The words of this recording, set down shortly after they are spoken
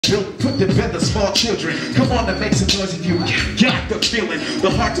Put to bed the small children. Come on and make some noise if you got the feeling.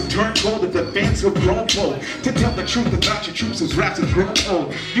 The hearts have turned cold and the fans have grown bold. To tell the truth about your troops whose raps have grown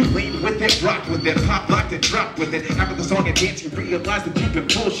old. You lean with it, rock with it, pop locked and drop with it. After the song and dance, you realize that you've been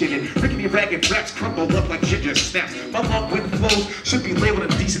bullshitting. Rickety ragged raps crumble up like ginger snaps. My long wind flows should be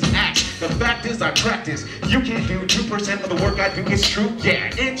labeled a decent act. The fact is I practice. You can't do 2% of the work I do is true.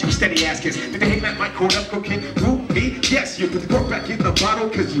 Yeah, and you steady ass kids. Did they hate that mic cord up cocaine? Who? Me? Yes, you put the cork back in the bottle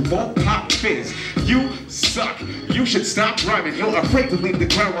cause you won't pop fizz. You suck. You should stop rhyming. You're afraid to leave the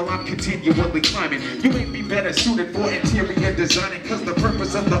ground while I'm continually climbing. You ain't be better suited for interior designing cause the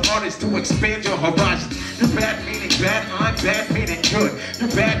purpose of the art is to expand your horizon. You're bad meaning bad, I'm bad meaning good.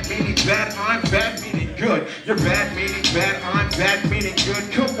 You're bad meaning bad, I'm bad meaning good. You're bad meaning bad, I'm bad meaning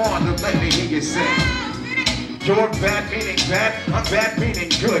good. Come on and let me hear you say. You're bad meaning bad, I'm bad meaning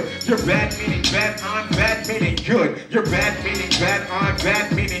good. You're bad meaning bad, I'm bad meaning good. You're bad meaning bad, I'm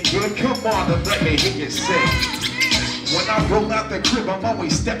bad meaning good. Come on and let me hear you say. When I roll out the crib, I'm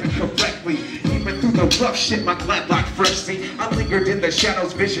always stepping correctly. Even through the rough shit, my glad lock fresh. See, I lingered in the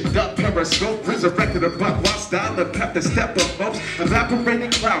shadows, visioned up periscope, resurrected a buck while style and pep the step of most.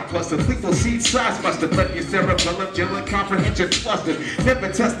 Evaporating cloud plus a lethal seed size must have left your cerebellum, gel comprehension flustered.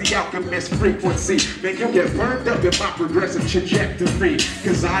 Never test the alchemist frequency, then you'll get burned up in my progressive trajectory.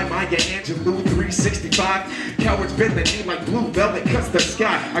 Cause I'm Maya Angelou 365. Cowards bend the knee like blue velvet cuts the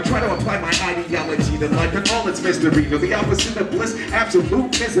sky. I try to apply my ideology to life and all its mystery. No, the opposite of bliss,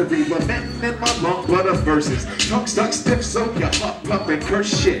 absolute misery. Lamenting in my long blood of verses. Tongue stuck stiff so you huff, puff and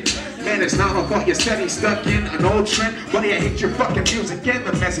curse shit. Man, it's not my fault you're steady stuck in an old trend. Buddy, I hate your fucking music and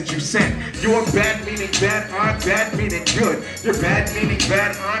the message you sent. You're bad meaning bad, I'm bad meaning good. You're bad meaning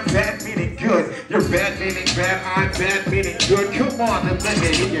bad, I'm bad meaning good. You're bad meaning bad, I'm bad meaning good. Come on and let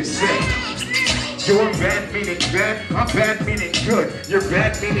me hear you say. You're bad meaning bad, I'm bad meaning good. You're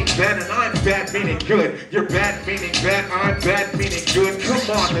bad meaning bad and I'm bad meaning good. You're bad meaning bad, I'm bad meaning good.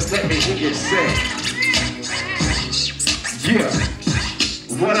 Come on and let me hear you say. Yeah,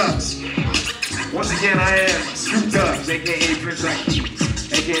 what up? Once again, I am Scoop Dubs, aka Prince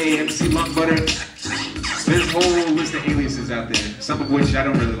Rakeem, aka MC Lung Butter. There's a whole list of aliases out there, some of which I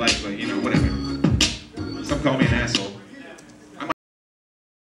don't really like, but you know, whatever. Some call me an asshole.